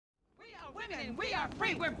women, we are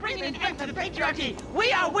free. We're bringing an end to the patriarchy.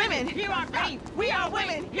 We are women. Hear our pain. We are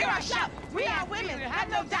women. Hear our shout. We are women. Have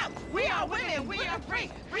no doubt. We are women. We are free.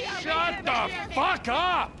 We are Shut the fuck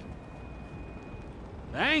up!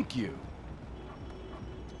 Thank you.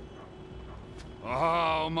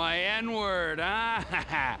 Oh, my N-word,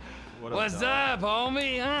 huh? What's up,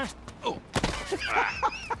 homie, huh? Oh.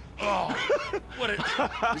 Oh,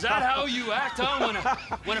 is that how you act, huh,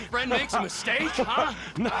 when a friend makes a mistake, huh?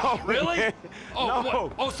 No, really? Man. Oh,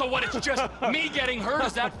 no. Oh, so what, it's just me getting hurt?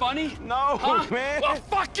 Is that funny? No, huh? man. Well,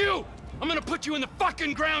 fuck you! I'm gonna put you in the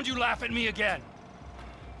fucking ground, you laugh at me again.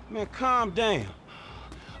 Man, calm down.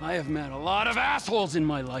 I have met a lot of assholes in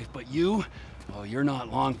my life, but you, well, you're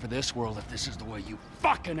not long for this world if this is the way you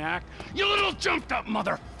fucking act. You little jumped up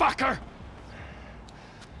motherfucker!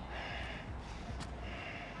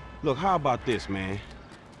 Look, how about this, man?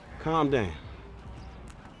 Calm down.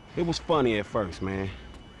 It was funny at first, man.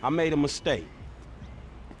 I made a mistake.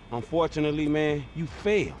 Unfortunately, man, you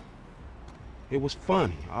failed. It was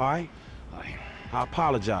funny, all right? I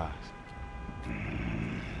apologize.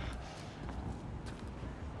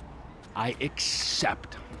 I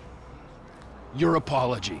accept your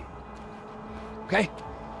apology. Okay?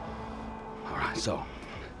 All right, so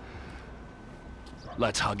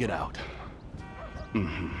let's hug it out.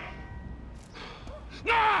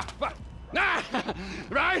 Nah! Nah!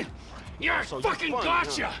 Right? You're So fucking you're funny,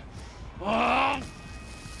 gotcha! Huh? Oh,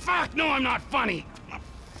 fuck! No, I'm not funny!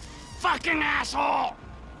 Fucking asshole!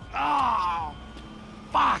 Oh,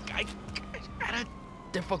 fuck! I had a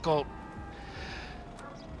difficult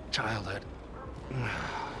childhood.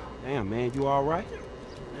 Damn, man, you all right?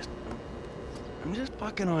 I'm just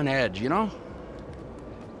fucking on edge, you know?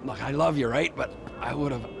 Look, I love you, right? But I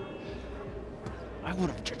would've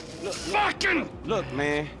just fucking... Look,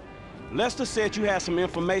 man, Lester said you had some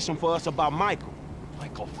information for us about Michael.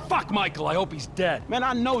 Michael, fuck Michael, I hope he's dead. Man,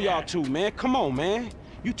 I know y'all two, man. Come on, man.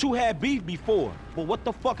 You two had beef before, but what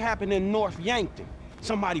the fuck happened in North Yankton?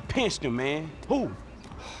 Somebody pinched him, man. Who?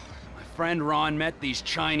 My friend Ron met these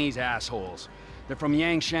Chinese assholes. They're from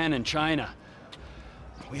Yangshan in China.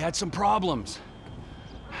 We had some problems.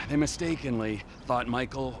 They mistakenly thought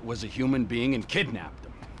Michael was a human being and kidnapped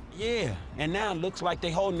him. Yeah, and now it looks like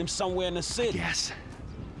they holding him somewhere in the city. Yes.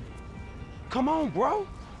 Come on, bro.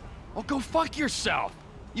 Oh, go fuck yourself.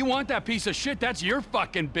 You want that piece of shit, that's your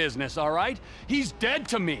fucking business, all right? He's dead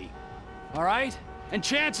to me, all right? And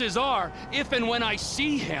chances are, if and when I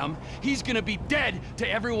see him, he's gonna be dead to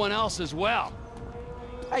everyone else as well.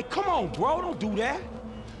 Hey, come on, bro. Don't do that.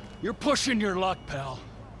 You're pushing your luck, pal.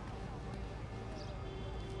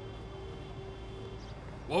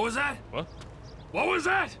 What was that? What? What was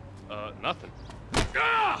that? Nothing.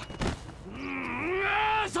 Ah!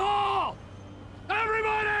 Asshole!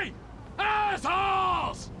 Everybody!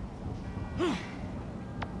 Assholes!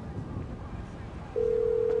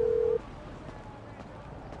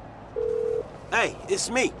 Hey, it's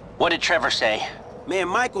me. What did Trevor say? Man,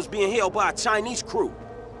 Michael's being held by a Chinese crew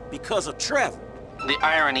because of Trevor. The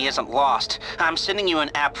irony isn't lost. I'm sending you an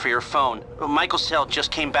app for your phone. Michael's cell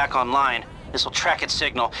just came back online. This will track its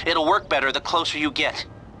signal. It'll work better the closer you get.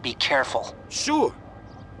 Be careful. Sure.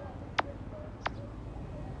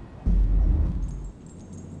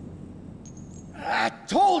 I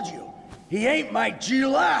told you, he ain't my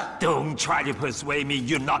GTAV. Don't try to persuade me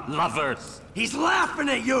you're not lovers. He's laughing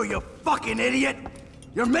at you, you fucking idiot.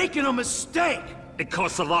 You're making a mistake. It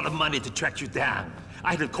costs a lot of money to track you down.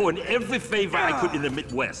 I had to call in every favor I could in the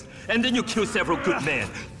Midwest. And then you kill several good men.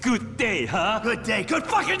 Good day, huh? Good day. Good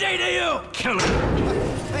fucking day to you. Kill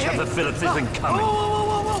him. Trevor Phillips isn't coming. Whoa.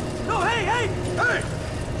 No, hey. Hey,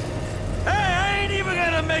 I ain't even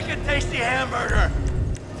gonna make a tasty hamburger.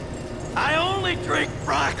 I only drink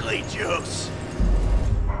broccoli juice.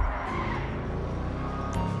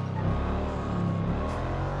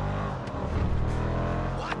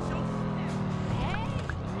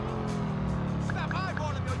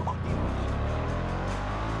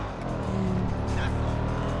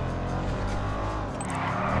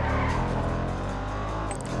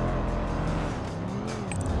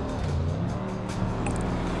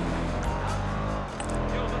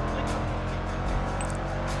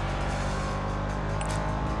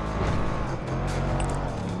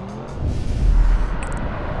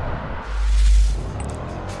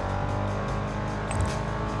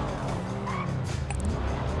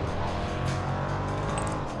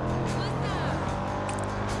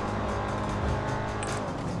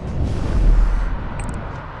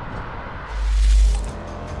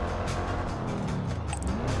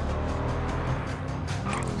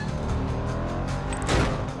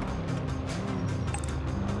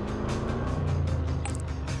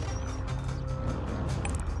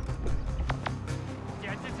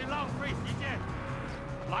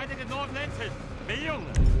 拿这个 North Lantern 没用了。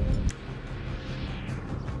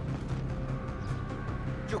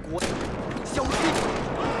这国小心！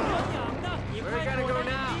你快躲在敌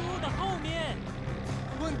屋的后面！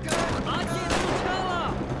滚开！阿杰出枪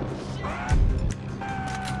了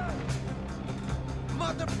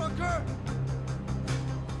 ！Motherfucker！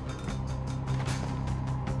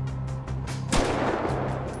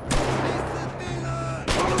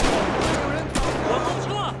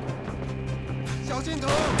 小心头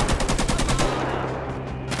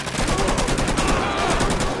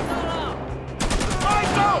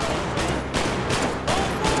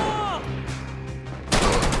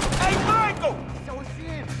！Hey, Michael! 小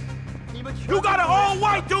心！你们全 You got an old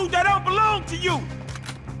white dude that don't belong to you!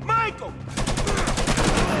 Michael!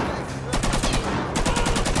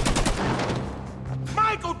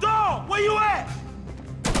 Michael, dog! Where you at?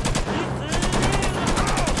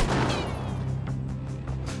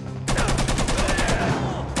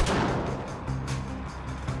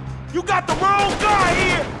 You got the wrong guy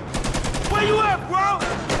here! Where you at, bro?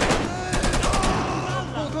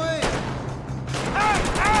 后退！ Hey,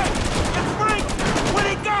 hey! It's Frank! What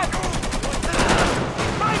he got?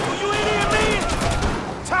 Michael, you in here, man?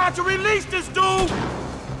 Time to release this dude!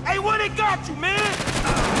 Hey, what he got you, man?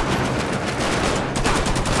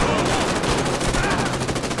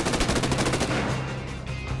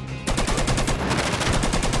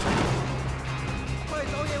 快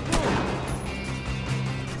找掩护！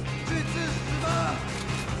去致死吧！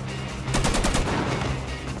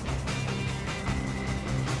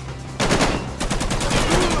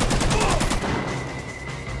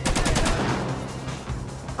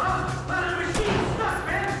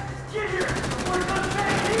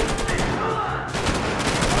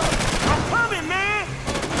 I'm coming, man!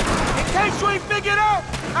 In case you ain't figured out,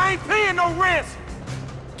 I ain't paying no rent!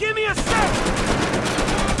 Give me a second!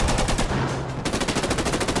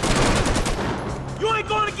 You ain't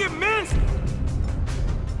gonna get minced!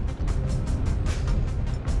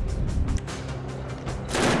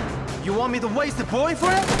 You want me to waste the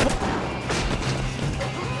boyfriend?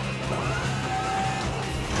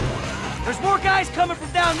 There's more guys coming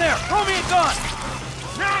from down there. Throw me a gun.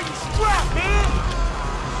 Now you strapped, man!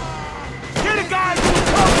 You're the guys you were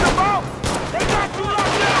talking about! They got you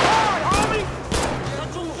locked in hard, homie! 他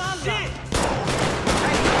中弹了 Shit!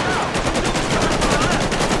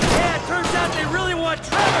 Yeah, it turns out they really want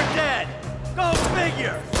Trevor dead. Go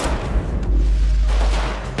figure.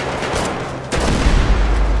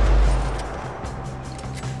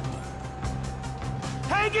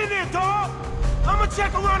 Hang in there, dog! I'ma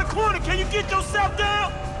check around the corner. Can you get yourself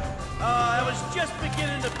down? I was just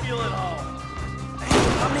beginning to feel it all.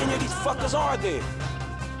 How many of these fuckers are there?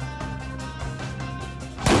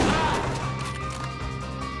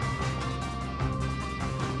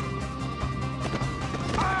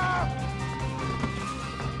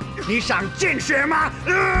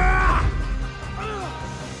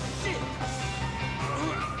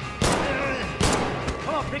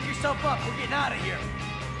 Come on, pick yourself up. We're getting out of here.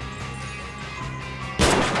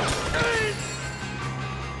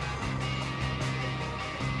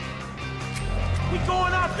 We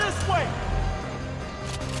going out this way.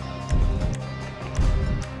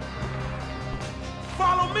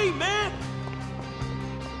 Follow me, man.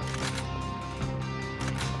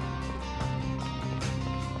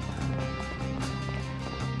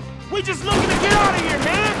 We just looking to get out of here,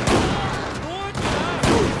 man.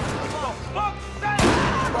 Fuck that.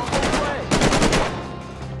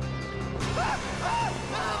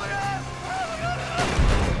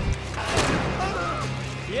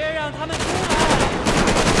 别让他们出来！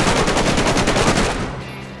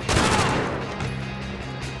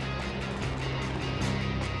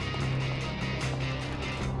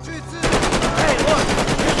 去致 Hey, look.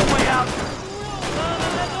 Here's the way out.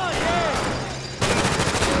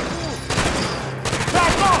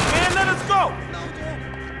 Back off, man. Let us go.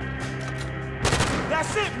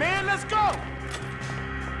 That's it, man. Let's go.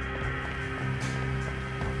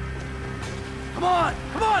 Come on.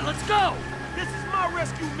 Come on, let's go. This is my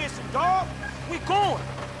rescue mission, dog. We going.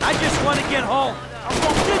 I just want to get home. I'm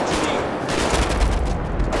gonna get you here.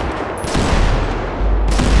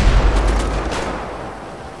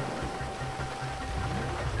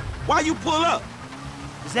 Why you pull up?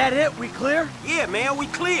 Is that it? We clear? Yeah, man, we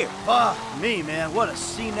clear. Me, man. What a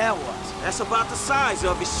scene that was. That's about the size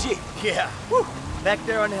of it, shit. Yeah. Whew. Back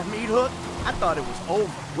there on that meat hook, I thought it was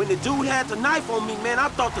over. When the dude had the knife on me, man, I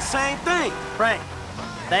thought the same thing. Frank,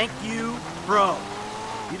 thank you, bro.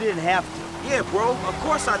 You didn't have to. Yeah, bro, of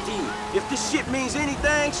course I did. If this shit means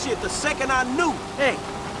anything, shit, the second I knew. Hey,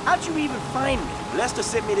 how'd you even find me? Lester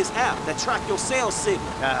sent me this app that track your cell signal.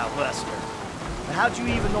 Ah, Lester. But how'd you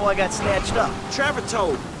even know I got snatched up? Trevor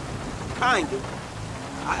told me. Kinda.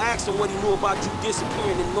 I asked him what he knew about you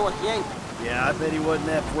disappearing in North Yankee. Yeah, I bet he wasn't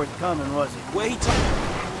that forthcoming, was he? Well, he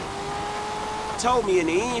told me in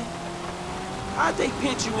the end. How'd they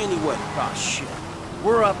pinch you anyway? Oh, shit.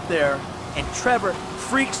 We're up there, and Trevor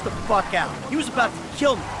freaks the fuck out. He was about to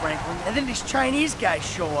kill me, Franklin, and then these Chinese guys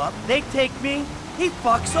show up, they take me, he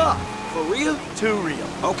fucks up. For real? Too real.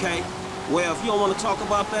 Okay. Well, if you don't want to talk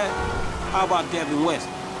about that, how about Devin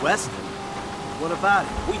Weston? Weston? What about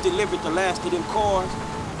it? We delivered the last of them cars,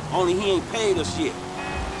 only he ain't paid us yet.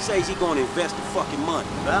 Says he gonna invest the fucking money.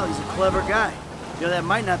 Well, he's a clever guy. You know, that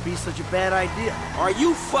might not be such a bad idea. Are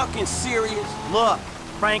you fucking serious? Look,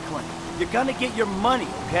 Franklin, you're gonna get your money,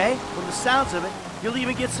 okay? From the sounds of it, you'll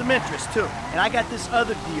even get some interest, too. And I got this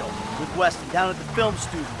other deal with Weston down at the film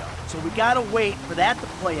studio. So we gotta wait for that to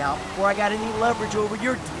play out before I got any leverage over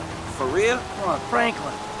your deal. For real? Come on,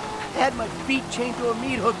 Franklin. I had my feet chained to a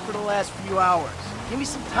meat hook for the last few hours. Give me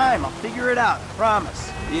some time, I'll figure it out, I promise.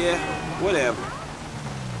 Yeah, whatever.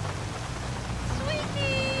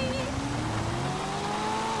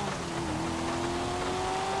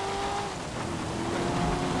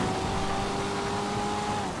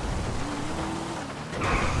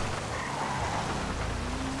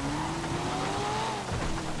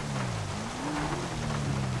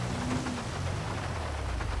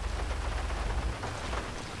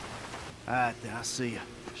 All right, then, I'll see you.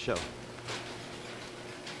 Sure.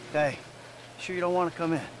 Hey, sure you don't want to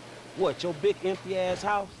come in? What, your big empty-ass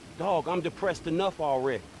house? Dog, I'm depressed enough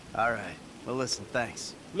already. All right. Well, listen,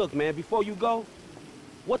 thanks. Look, man, before you go,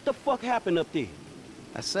 what the fuck happened up there?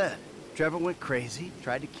 I said, Trevor went crazy,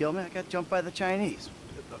 tried to kill me, I got jumped by the Chinese.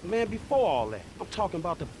 Man, before all that, I'm talking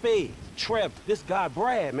about the feds, Trevor, this guy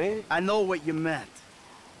Brad, man. I know what you meant.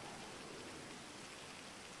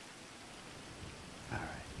 All right.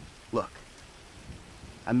 Look,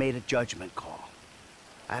 I made a judgment call.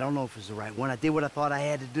 I don't know if it was the right one. I did what I thought I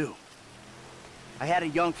had to do. I had a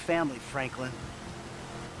young family, Franklin.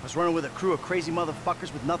 I was running with a crew of crazy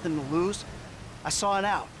motherfuckers with nothing to lose. I saw an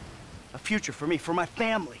out. A future for me, for my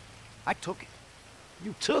family. I took it.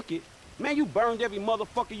 You took it? Man, you burned every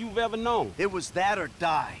motherfucker you've ever known. It was that or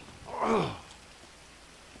die.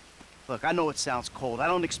 Look, I know it sounds cold. I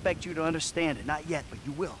don't expect you to understand it. Not yet, but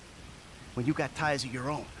you will. When you got ties of your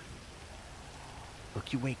own.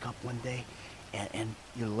 Look, you wake up one day, and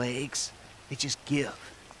your legs, they just give.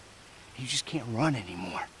 You just can't run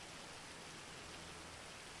anymore.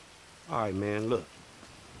 All right, man, look.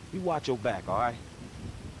 You watch your back, all right?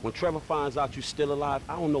 When Trevor finds out you're still alive,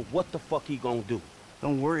 I don't know what the fuck he gonna do.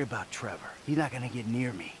 Don't worry about Trevor. He's not gonna get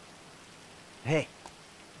near me. Hey,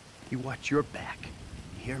 you watch your back.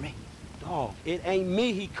 You hear me? Dog, it ain't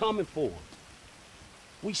me he coming for.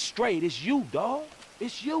 We straight. It's you, dog.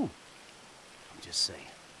 It's you. I'm just saying.